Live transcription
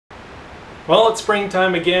Well, it's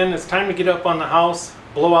springtime again. It's time to get up on the house,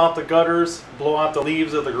 blow out the gutters, blow out the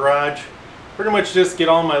leaves of the garage. Pretty much just get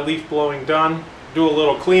all my leaf blowing done, do a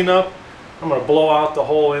little cleanup. I'm going to blow out the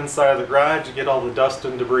whole inside of the garage and get all the dust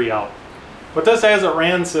and debris out. But this hasn't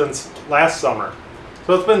ran since last summer.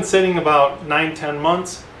 So it's been sitting about 9-10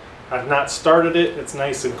 months. I've not started it. It's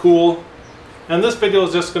nice and cool. And this video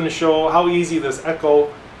is just going to show how easy this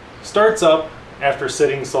Echo starts up after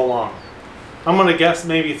sitting so long. I'm going to guess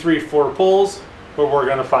maybe 3-4 pulls, but we're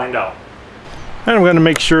going to find out. And I'm going to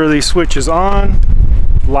make sure the switch is on,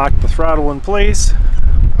 lock the throttle in place.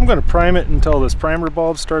 I'm going to prime it until this primer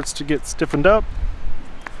bulb starts to get stiffened up.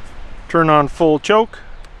 Turn on full choke,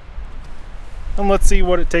 and let's see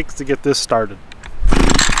what it takes to get this started.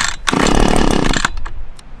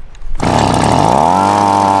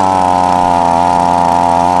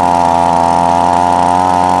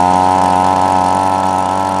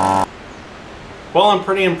 Well, I'm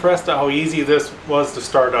pretty impressed at how easy this was to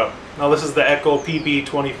start up. Now this is the Echo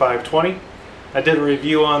PB2520. I did a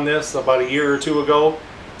review on this about a year or two ago.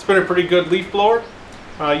 It's been a pretty good leaf blower.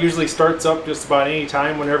 Usually starts up just about any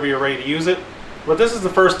time whenever you're ready to use it. But this is the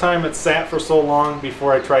first time it's sat for so long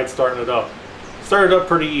before I tried starting it up. Started up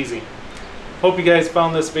pretty easy. Hope you guys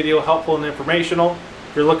found this video helpful and informational.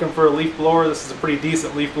 If you're looking for a leaf blower, this is a pretty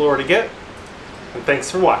decent leaf blower to get. And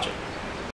thanks for watching.